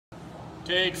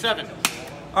Take 7.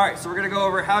 All right, so we're gonna go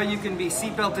over how you can be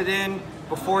seat belted in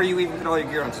before you even put all your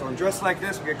gear on. So I'm dressed like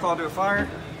this, we get called to a fire.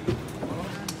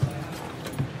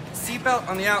 Seatbelt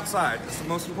on the outside, that's the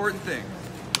most important thing.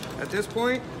 At this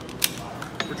point,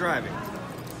 we're driving.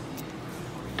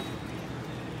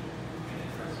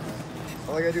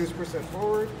 All I gotta do is push that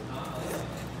forward,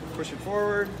 push it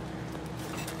forward.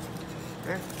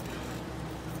 Okay.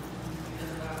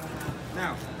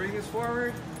 Now, bring this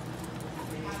forward.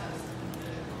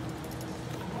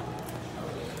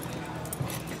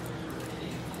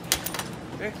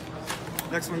 Okay.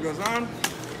 Next one goes on.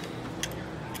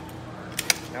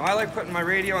 Now I like putting my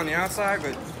radio on the outside,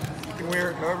 but you can wear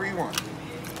it however you want.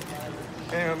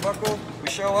 And unbuckle, we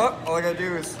show up. All I gotta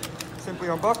do is simply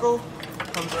unbuckle,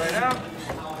 comes right out.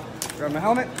 Grab my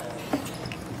helmet.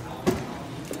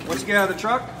 Once you get out of the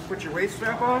truck, put your waist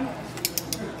strap on.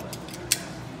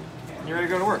 And you're ready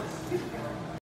to go to work.